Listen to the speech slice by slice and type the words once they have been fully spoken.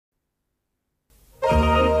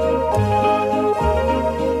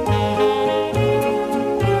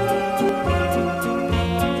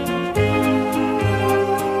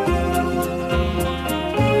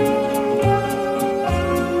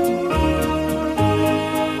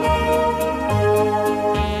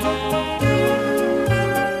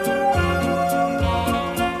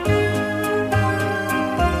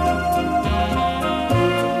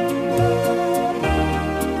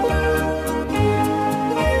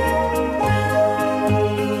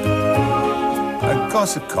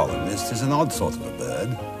gossip columnist is an odd sort of a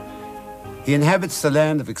bird. He inhabits the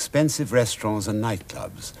land of expensive restaurants and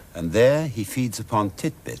nightclubs, and there he feeds upon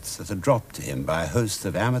titbits that are dropped to him by a host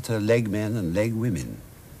of amateur legmen and legwomen.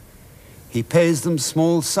 He pays them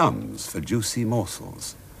small sums for juicy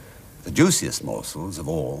morsels. The juiciest morsels of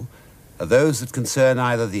all are those that concern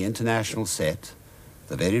either the international set,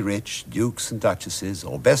 the very rich dukes and duchesses,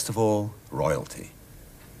 or best of all, royalty.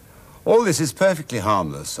 All this is perfectly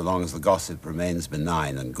harmless so long as the gossip remains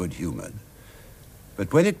benign and good-humored.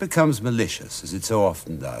 But when it becomes malicious, as it so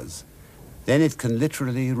often does, then it can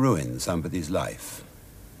literally ruin somebody's life.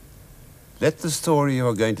 Let the story you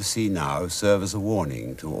are going to see now serve as a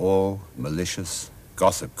warning to all malicious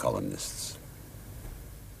gossip columnists.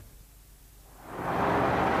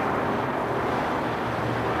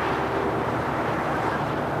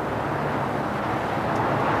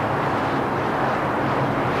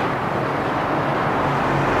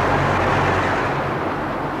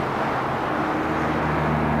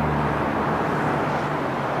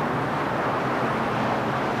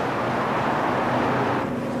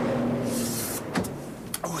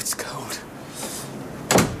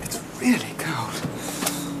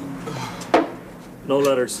 No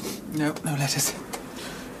letters. No letters.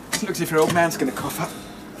 It looks as if your old man's going to cough up.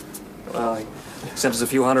 Well, he sent us a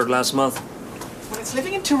few hundred last month. Well, it's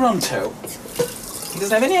living in Toronto. He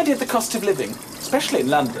doesn't have any idea of the cost of living, especially in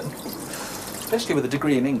London. Especially with a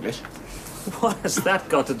degree in English. What has that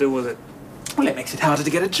got to do with it? Well, it makes it harder to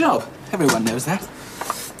get a job. Everyone knows that.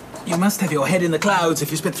 You must have your head in the clouds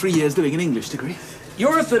if you spent 3 years doing an English degree.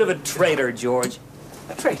 You're a bit of a traitor, George.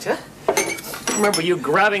 A traitor? Remember you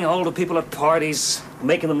grabbing hold of people at parties,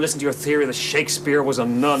 making them listen to your theory that Shakespeare was a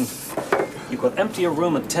nun. You could empty a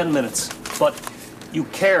room in 10 minutes, but you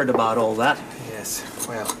cared about all that. Yes,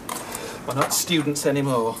 well, we're not students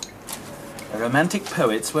anymore. The romantic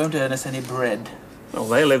poets won't earn us any bread. Well,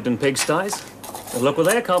 they lived in pigsties. And look what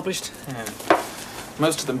they accomplished. Yeah.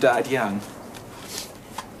 Most of them died young.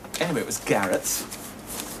 Anyway, it was Garrett's.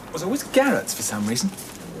 It was always Garrett's for some reason.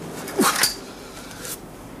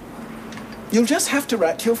 You'll just have to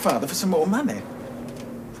write to your father for some more money.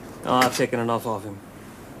 Oh, I've taken enough of him.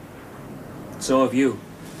 So have you.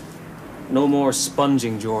 No more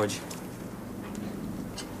sponging, George.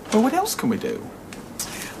 Well, what else can we do?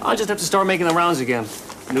 I'll just have to start making the rounds again.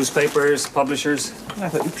 Newspapers, publishers. I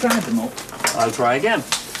thought you tried them all. I'll try again.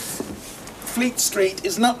 Fleet Street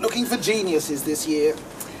is not looking for geniuses this year.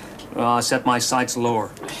 I set my sights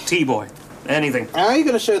lower. T-boy. Anything. How are you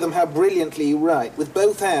going to show them how brilliantly you write, with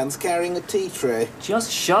both hands carrying a tea tray?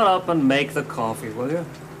 Just shut up and make the coffee, will you?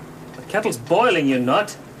 The kettle's boiling, you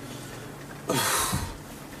nut. A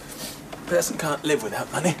person can't live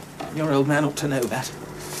without money. Your old man ought to know that.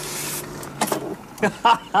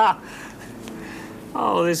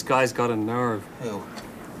 Oh, this guy's got a nerve. Who?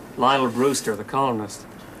 Lionel Brewster, the columnist.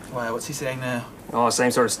 Why, what's he saying now? Oh, same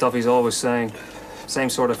sort of stuff he's always saying. Same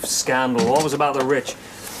sort of scandal, always about the rich.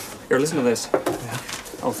 Here, listen to this. Yeah.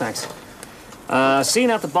 Oh, thanks. Seen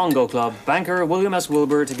at the Bongo Club, banker William S.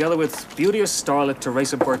 Wilbur, together with beauteous starlet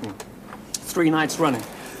Teresa Burton. 3 nights running.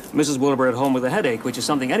 Mrs. Wilbur at home with a headache, which is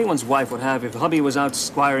something anyone's wife would have if hubby was out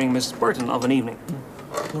squiring Miss Burton of an evening.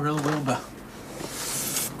 Poor old Wilbur.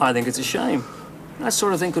 I think it's a shame. That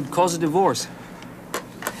sort of thing could cause a divorce.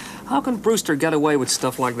 How can Brewster get away with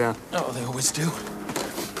stuff like that? Oh, they always do.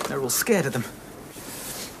 They're all scared of them.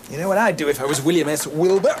 You know what I'd do if I was William S.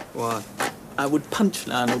 Wilbur? What? I would punch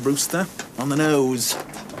Lionel Brewster on the nose.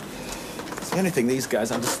 It's the only thing these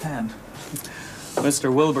guys understand.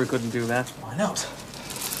 Mr. Wilbur couldn't do that. Why not?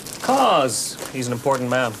 'Cause he's an important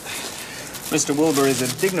man. Mr. Wilbur is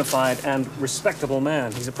a dignified and respectable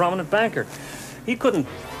man. He's a prominent banker. He couldn't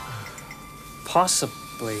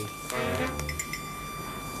possibly...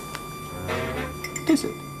 Is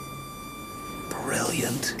it?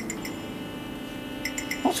 Brilliant.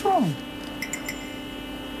 What's wrong?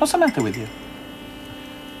 What's the matter with you?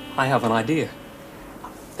 I have an idea.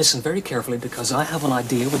 Listen very carefully, because I have an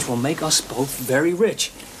idea which will make us both very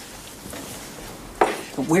rich.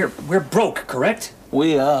 We're broke, correct?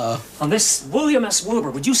 We are. On this William S.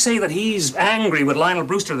 Wilbur, would you say that he's angry with Lionel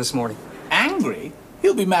Brewster this morning? Angry?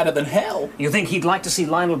 He'll be madder than hell. You think he'd like to see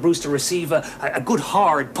Lionel Brewster receive a good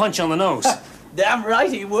hard punch on the nose? Damn right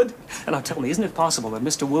he would. And now tell me, isn't it possible that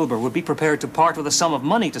Mr. Wilbur would be prepared to part with a sum of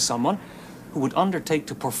money to someone who would undertake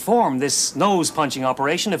to perform this nose-punching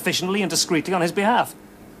operation efficiently and discreetly on his behalf?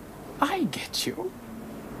 I get you.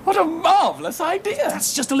 What a marvelous idea.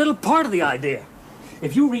 That's just a little part of the idea.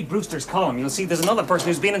 If you read Brewster's column, you'll see there's another person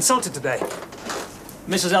who's being insulted today.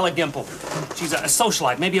 Mrs. Ella Gimple. She's a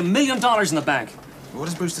socialite, maybe $1 million in the bank. What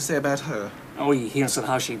does Brewster say about her? Oh, he hints at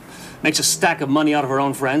how she makes a stack of money out of her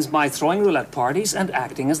own friends by throwing roulette parties and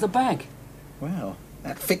acting as the bank. Well,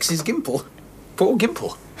 that fixes Gimple. Poor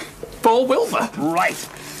Gimple. Paul Wilbur. Right.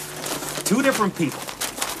 Two different people.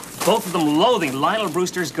 Both of them loathing Lionel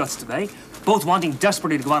Brewster's guts today, both wanting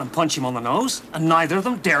desperately to go out and punch him on the nose, and neither of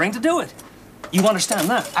them daring to do it. You understand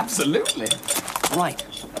that? Absolutely. Right.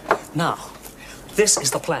 Now, this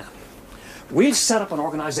is the plan. We'll set up an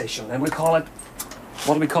organization, and we'll call it...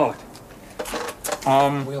 What do we call it?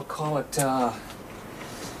 We'll call it,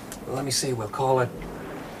 let me see, we'll call it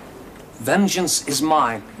Vengeance is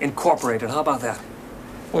Mine, Incorporated. How about that?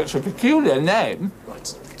 Well, it's a peculiar name. Well,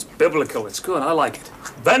 it's biblical, it's good, I like it.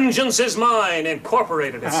 Vengeance is Mine,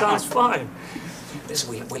 Incorporated. It sounds fine.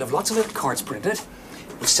 Listen, we'll have lots of little cards printed.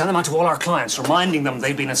 We'll send them out to all our clients, reminding them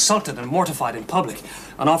they've been insulted and mortified in public,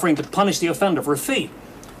 and offering to punish the offender for a fee.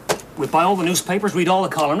 We'll buy all the newspapers, read all the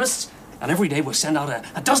columnists, and every day we'll send out a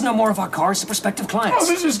dozen or more of our cards to prospective clients. Oh,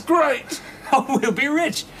 this is great. Oh, we'll be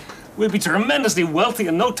rich. We'll be tremendously wealthy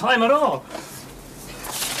in no time at all.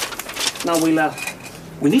 Now, we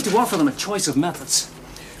need to offer them a choice of methods.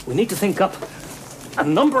 We need to think up a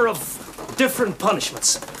number of different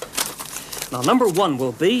punishments. Now, number one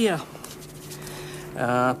will be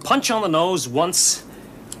punch on the nose once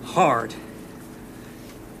hard.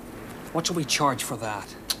 What shall we charge for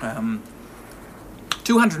that?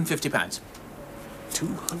 £250.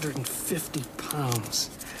 £250.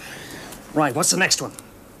 Right, what's the next one?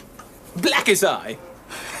 Black his eye.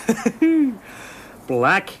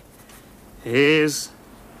 Black his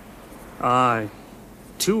eye.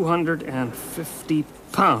 £250.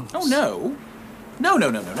 Oh, no. No.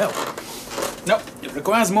 No, it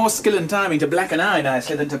requires more skill and timing to black an eye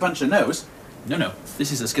nicely than to punch a nose. No,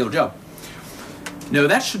 this is a skill job. No,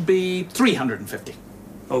 that should be 350.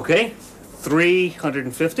 Okay,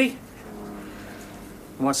 350.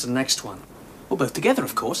 What's the next one? Well, both together,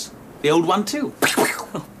 of course. The old one, too.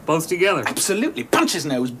 Both together? Absolutely. Punch his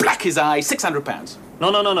nose, black his eye, £600.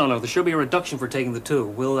 No. There should be a reduction for taking the two.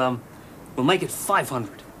 We'll make it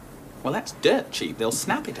 500. Well, that's dirt cheap. They'll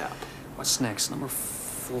snap it up. What's next? Number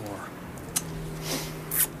 4.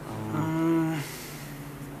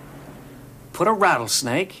 Put a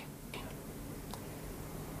rattlesnake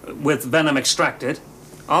with venom extracted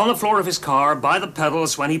on the floor of his car by the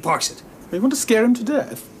pedals when he parks it. You want to scare him to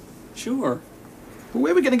death? Sure. Well,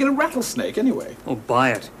 where are we going to get a rattlesnake, anyway? Oh,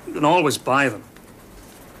 buy it. You can always buy them.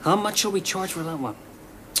 How much shall we charge for that one?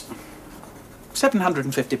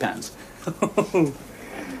 £750.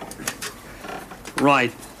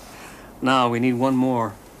 Right. Now, we need one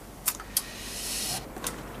more.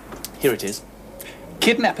 Here it is.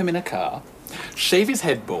 Kidnap him in a car, shave his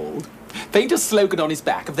head bald, paint a slogan on his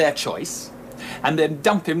back of their choice, and then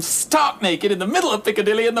dump him stark naked in the middle of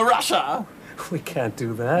Piccadilly in the rush hour. We can't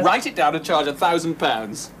do that. Write it down and charge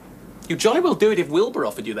 £1,000. You jolly well do it if Wilbur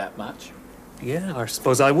offered you that much. Yeah, I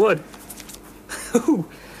suppose I would.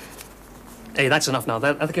 Hey, that's enough now.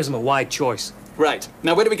 That gives him a wide choice. Right.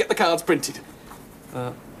 Now, where do we get the cards printed?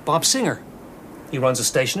 Bob Singer. He runs the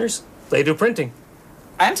stationers. They do printing.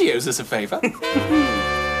 And he owes us a favour. He's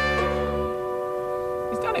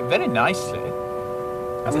done it very nicely.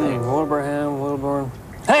 Wilbraham, Wilburn.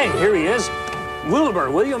 Hey, here he is.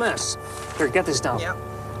 Wilbur, William S. Here, get this down. Yeah.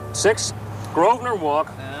 6 Grosvenor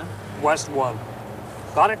Walk, West 1.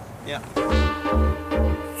 Got it? Yeah.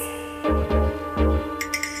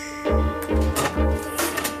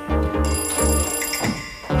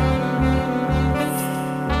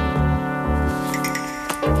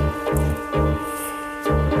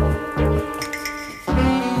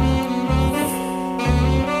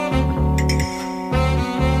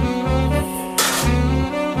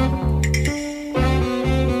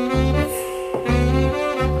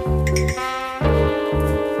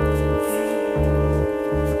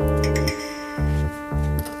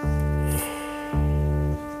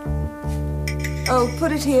 Oh,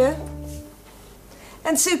 put it here.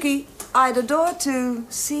 And Suki, I'd adore to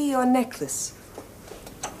see your necklace.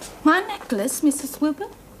 My necklace, Mrs. Wilbur?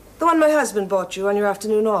 The one my husband bought you on your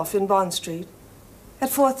afternoon off in Bond Street. At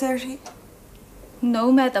 4:30?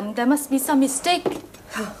 No, madam, there must be some mistake.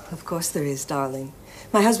 Of course there is, darling.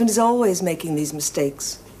 My husband is always making these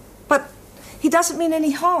mistakes. But he doesn't mean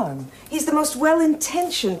any harm. He's the most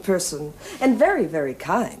well-intentioned person and very, very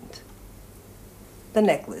kind. The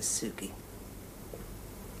necklace, Suki.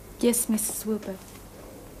 Yes, Mrs. Wilbur.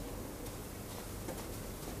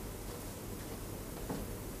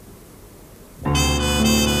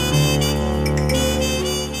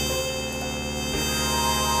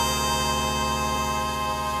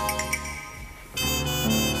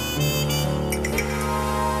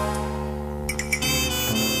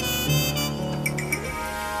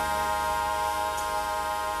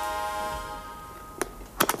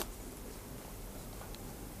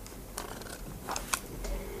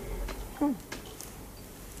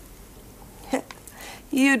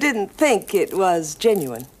 You didn't think it was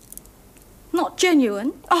genuine? Not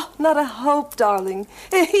genuine. Oh, not a hope, darling.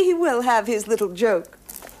 He will have his little joke.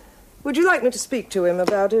 Would you like me to speak to him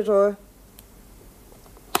about it, or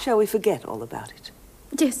shall we forget all about it?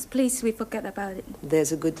 Yes, please, we forget about it.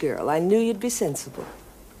 There's a good girl. I knew you'd be sensible.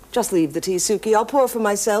 Just leave the tea, Suki. I'll pour for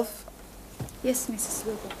myself. Yes, Mrs.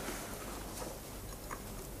 Wilbur.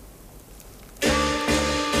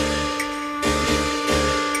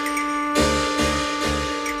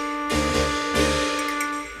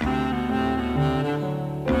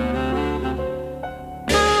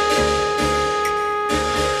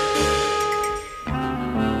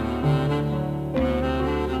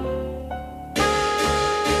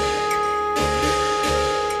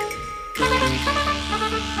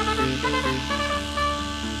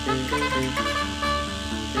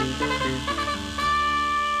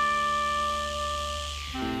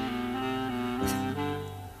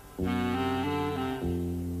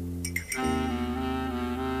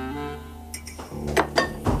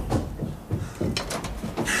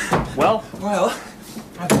 Well? Well,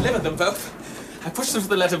 I've delivered them both. I pushed them to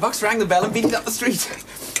the letterbox, rang the bell, and beat it up the street.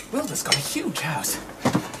 Wilbur's got a huge house.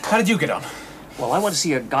 How did you get on? Well, I went to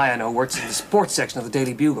see a guy I know who works in the sports section of the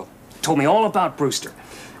Daily Bugle. Told me all about Brewster.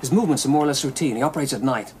 His movements are more or less routine. He operates at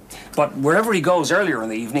night. But wherever he goes earlier in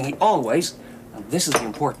the evening, he always, and this is the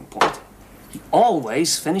important point, he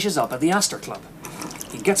always finishes up at the Astor Club.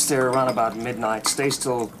 He gets there around about midnight, stays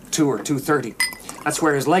till 2 or 2:30. That's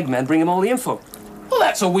where his leg men bring him all the info. Well,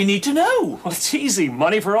 that's all we need to know. Well, it's easy.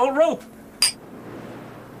 Money for old rope.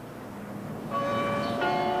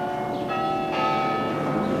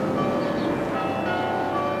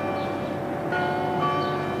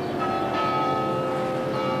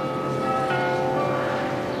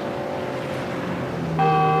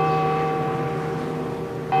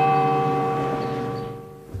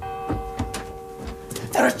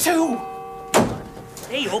 There are two.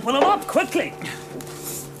 Hey, open them up quickly.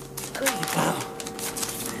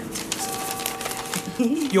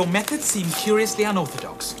 Your methods seem curiously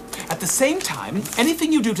unorthodox. At the same time,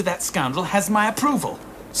 anything you do to that scoundrel has my approval.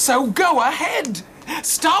 So go ahead.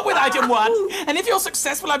 Start with item 1, and if you're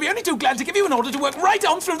successful, I'll be only too glad to give you an order to work right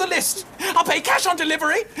on through the list. I'll pay cash on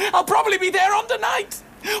delivery. I'll probably be there on the night.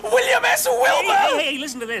 William S. Wilbur! Hey,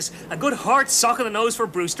 listen to this. A good hard sock in the nose for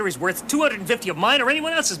Brewster is worth $250 of mine or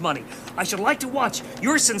anyone else's money. I should like to watch.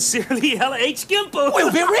 Yours sincerely, Ella H. Gimple.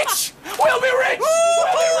 We'll be rich! We'll be rich!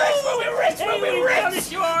 We'll be rich! We'll be rich! We'll be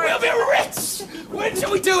rich! We'll be rich! When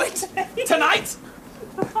shall we do it? Tonight?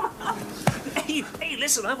 Hey,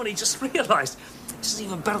 listen, I've only just realized. This is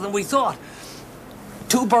even better than we thought.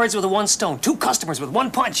 2 birds with one stone. 2 customers with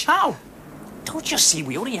 1 punch. How? Don't you see,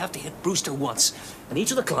 we only have to hit Brewster once. And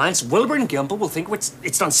each of the clients, Wilbur and Gimple, will think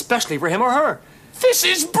it's done specially for him or her. This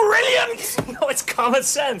is brilliant! No, it's common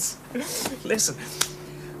sense. Listen,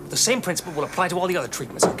 the same principle will apply to all the other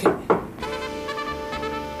treatments, okay?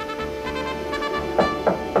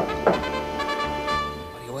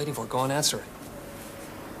 What are you waiting for? Go and answer it.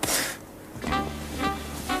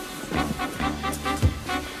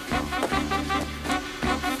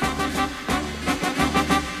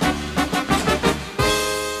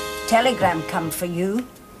 Telegram come for you.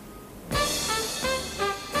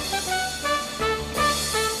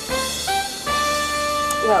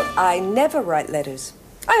 Well, I never write letters.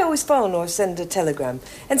 I always phone or send a telegram.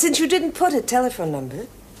 And since you didn't put a telephone number,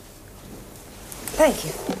 thank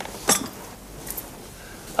you.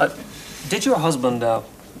 Did your husband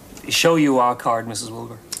show you our card, Mrs.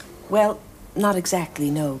 Wilbur? Well, not exactly,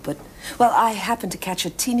 no, but, well, I happened to catch a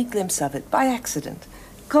teeny glimpse of it by accident.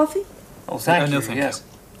 Coffee? Oh, thank you. No, thank yes. you.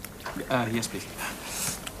 Yes, please.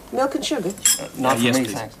 Milk and sugar? Not for yes, me,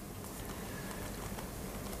 please. thanks.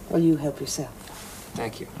 Well, you help yourself.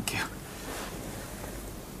 Thank you. Thank you.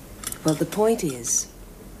 Well, the point is,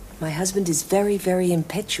 my husband is very, very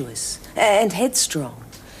impetuous and headstrong.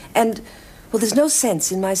 And, well, there's no sense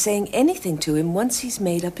in my saying anything to him once he's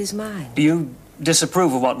made up his mind. Do you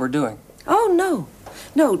disapprove of what we're doing? Oh, no.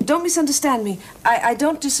 No, don't misunderstand me. I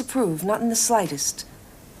don't disapprove, not in the slightest.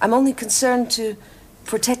 I'm only concerned to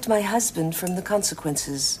protect my husband from the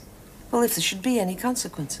consequences. Well, if there should be any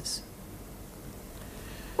consequences.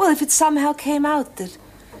 Well, if it somehow came out that,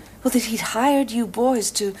 well, that he'd hired you boys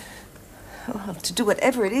to do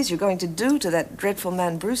whatever it is you're going to do to that dreadful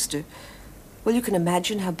man Brewster, well, you can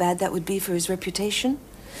imagine how bad that would be for his reputation.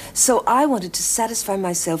 So I wanted to satisfy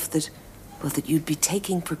myself that, well, that you'd be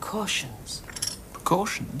taking precautions.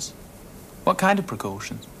 Precautions? What kind of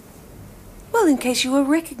precautions? Well, in case you were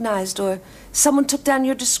recognized or someone took down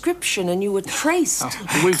your description and you were traced.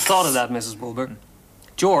 We've thought of that, Mrs. Wilbur.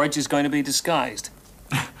 George is going to be disguised.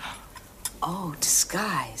 Oh,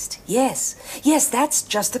 disguised. Yes. Yes, that's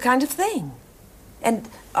just the kind of thing. And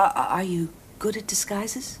are you good at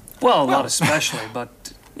disguises? Well, not especially,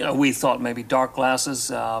 but, you know, we thought maybe dark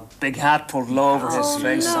glasses, big hat pulled low over his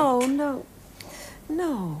face. No.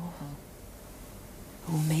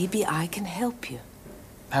 Oh, maybe I can help you.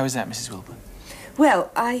 How is that, Mrs. Wilbur?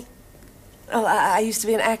 Well, I used to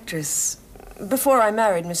be an actress before I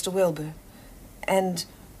married Mr. Wilbur. And,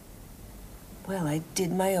 well, I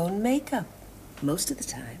did my own makeup most of the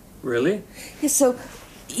time. Really? Yes, so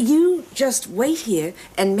you just wait here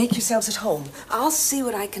and make yourselves at home. I'll see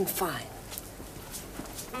what I can find.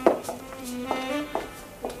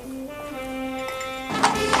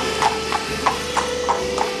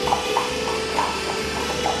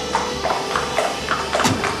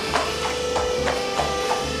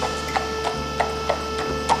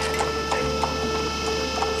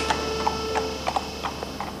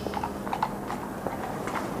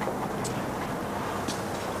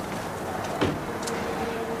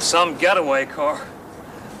 Some getaway car.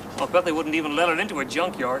 I'll bet they wouldn't even let it into a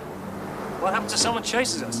junkyard. What happens if someone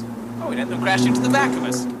chases us? Oh, we'd let them crash into the back of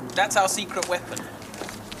us. That's our secret weapon.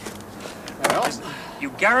 Well, You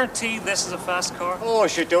guarantee this is a fast car? oh, I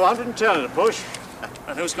should do 110 at a push.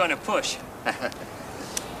 And who's going to push?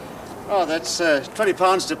 Oh, that's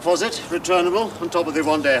 £20 deposit, returnable, on top of the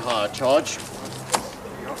one-day hire charge.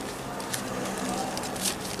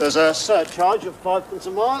 There's a surcharge of 5p a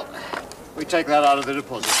mile. We take that out of the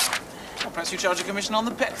deposit. Well, perhaps you charge a commission on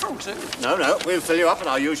the petrol, too. No, we'll fill you up at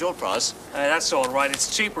our usual price. That's all right.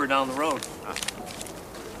 It's cheaper down the road.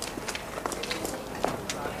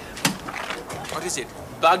 What is it?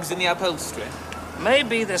 Bugs in the upholstery?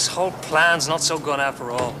 Maybe this whole plan's not so good after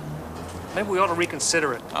all. Maybe we ought to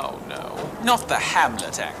reconsider it. Oh, no. Not the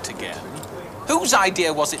Hamlet act again. Whose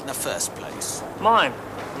idea was it in the first place? Mine.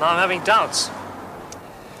 Now I'm having doubts.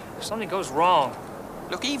 If something goes wrong...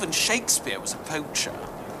 Look, even Shakespeare was a poacher.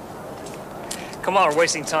 Come on, we're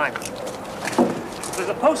wasting time. There's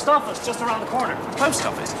a post office just around the corner. Post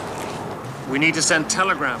office? We need to send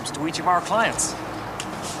telegrams to each of our clients.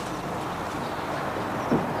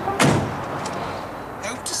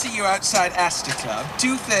 Hope to see you outside Astor Club,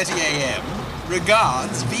 2:30 a.m.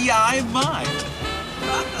 Regards, V.I. Mine.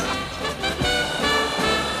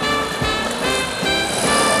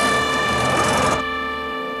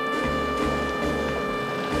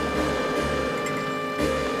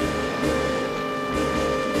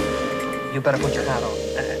 You better put your hat on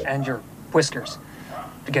and your whiskers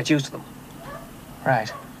to get used to them.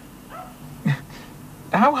 Right.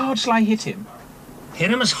 How hard shall I hit him? Hit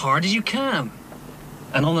him as hard as you can.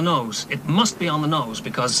 And on the nose. It must be on the nose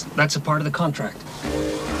because that's a part of the contract.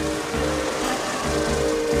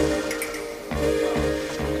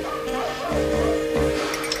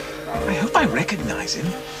 I hope I recognize him.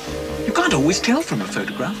 You can't always tell from a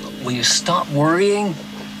photograph. Will you stop worrying?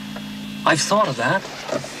 I've thought of that.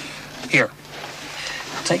 Here,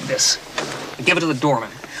 take this. Give it to the doorman.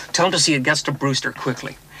 Tell him to see it gets to Brewster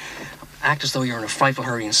quickly. Act as though you're in a frightful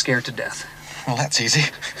hurry and scared to death. Well, that's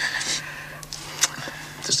easy.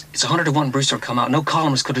 It's 100 to 1 Brewster will come out. No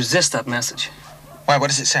columnist could resist that message. Why, what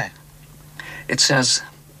does it say? It says,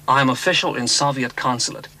 I'm official in Soviet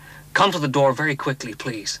consulate. Come to the door very quickly,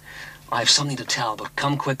 please. I have something to tell, but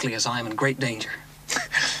come quickly as I am in great danger.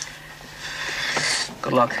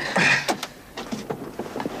 Good luck.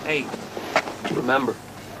 Hey, remember,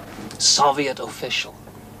 Soviet official.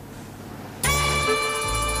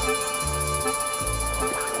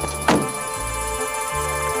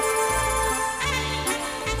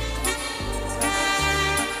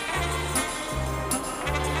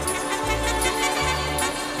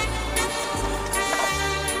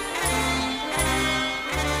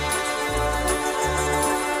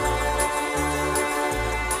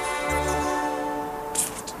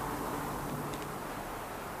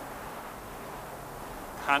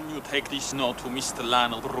 Can you take this note to Mr.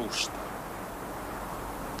 Lionel Brewster?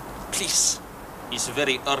 Please. It's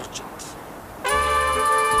very urgent.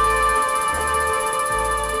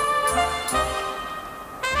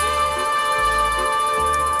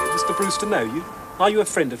 Mr. Brewster know you? Are you a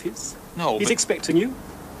friend of his? No, He's but... expecting you?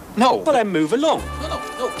 No. Well, then move along.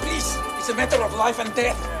 No, please. It's a matter of life and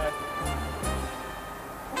death.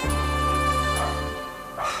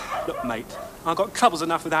 Look, mate, I've got troubles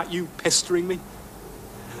enough without you pestering me.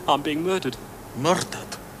 I'm being murdered.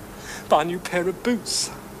 Murdered? By a new pair of boots.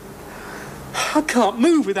 I can't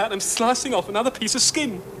move without them slicing off another piece of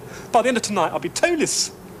skin. By the end of tonight, I'll be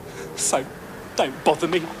toeless. So, don't bother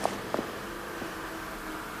me.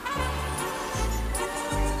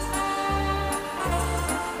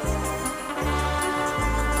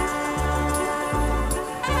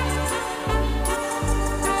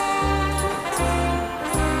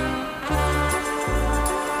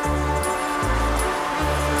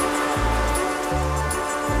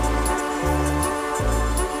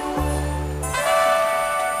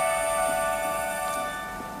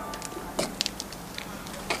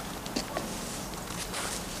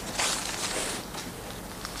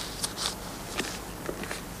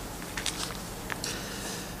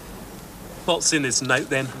 What's in this note,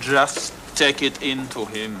 then? Just take it in to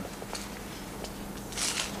him.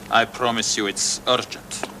 I promise you it's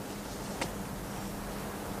urgent.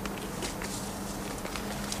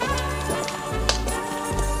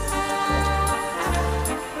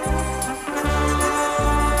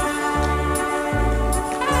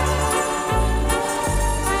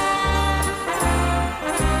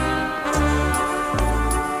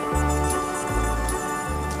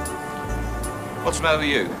 What's the matter with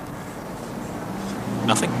you?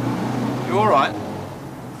 Nothing. You all right?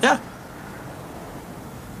 Yeah.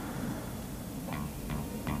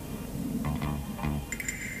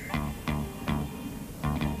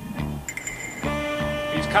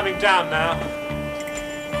 He's coming down now.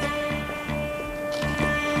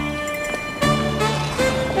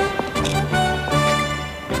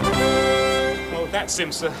 Oh, that's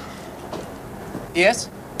him, sir. Yes?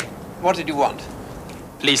 What did you want?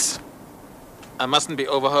 Please. I mustn't be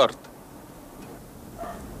overheard.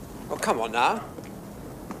 Oh, come on now.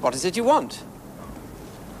 What is it you want?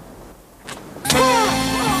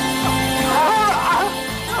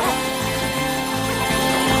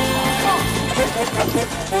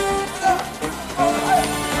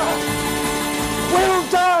 Well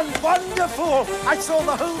done! Wonderful! I saw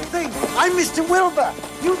the whole thing. I'm Mr. Wilbur.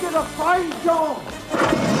 You did a fine job.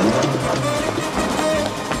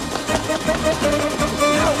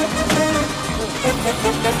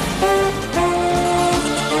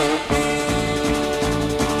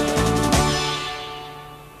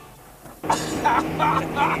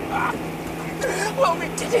 Well, we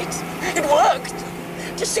did it. It worked.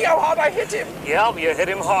 Do you see how hard I hit him? Yeah, you hit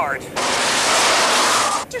him hard.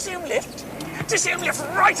 Do you see him lift? Do you see him lift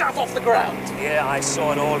right up off the ground? Yeah, I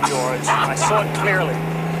saw it all, George. I saw it clearly.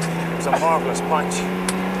 It was a marvelous punch.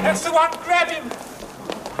 That's the one. Grab him.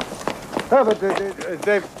 Oh, but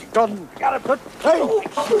they've gone... Gotta put... Hey!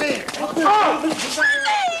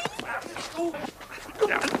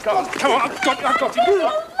 Come on, I've got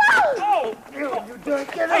him. Oh! You do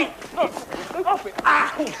it, get off it!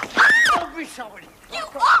 Don't be sorry! You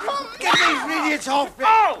awful Get these idiots off me!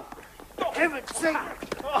 Oh! Heaven's sake!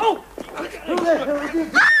 Oh! Who the hell are you?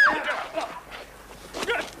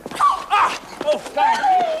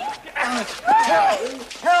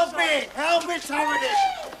 Help me! Help me, somebody!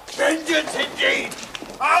 Vengeance, indeed!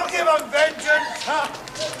 I'll give them vengeance!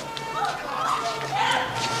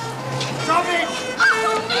 Stop it!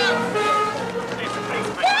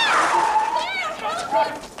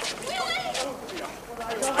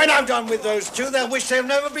 When I'm done with those two, they'll wish they've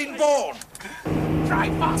never been born.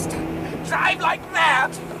 Drive faster. Drive like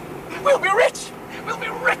mad. We'll be rich. We'll be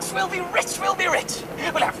rich. We'll be rich. We'll be rich.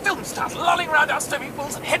 We'll have film stars lolling around our swimming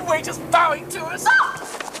pools and head waiters bowing to us.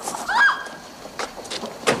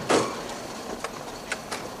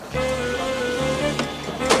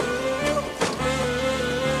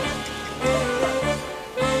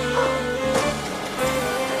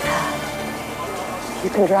 You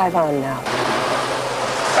can drive on now.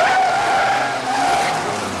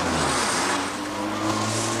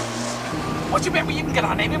 What do you bet we even get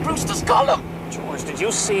our name in Brewster's column? George, did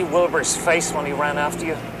you see Wilbur's face when he ran after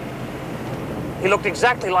you? He looked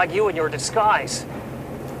exactly like you in your disguise.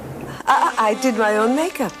 I did my own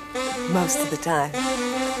makeup most of the time.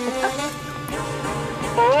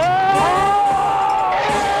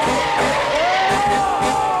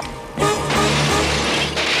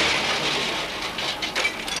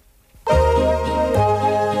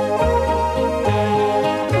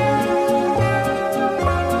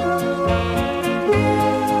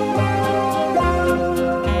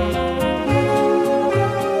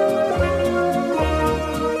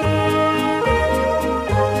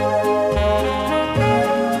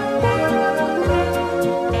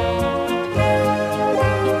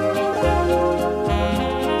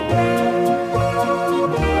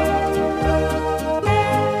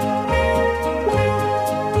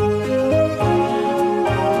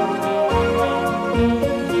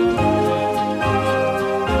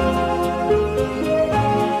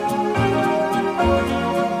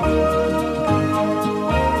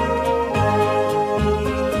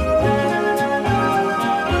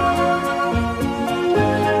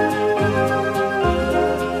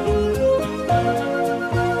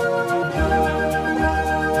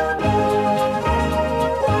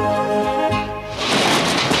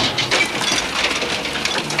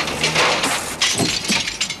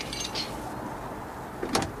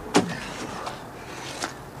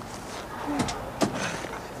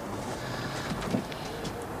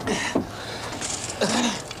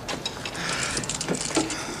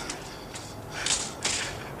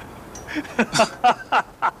 Ha ha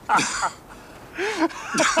ha!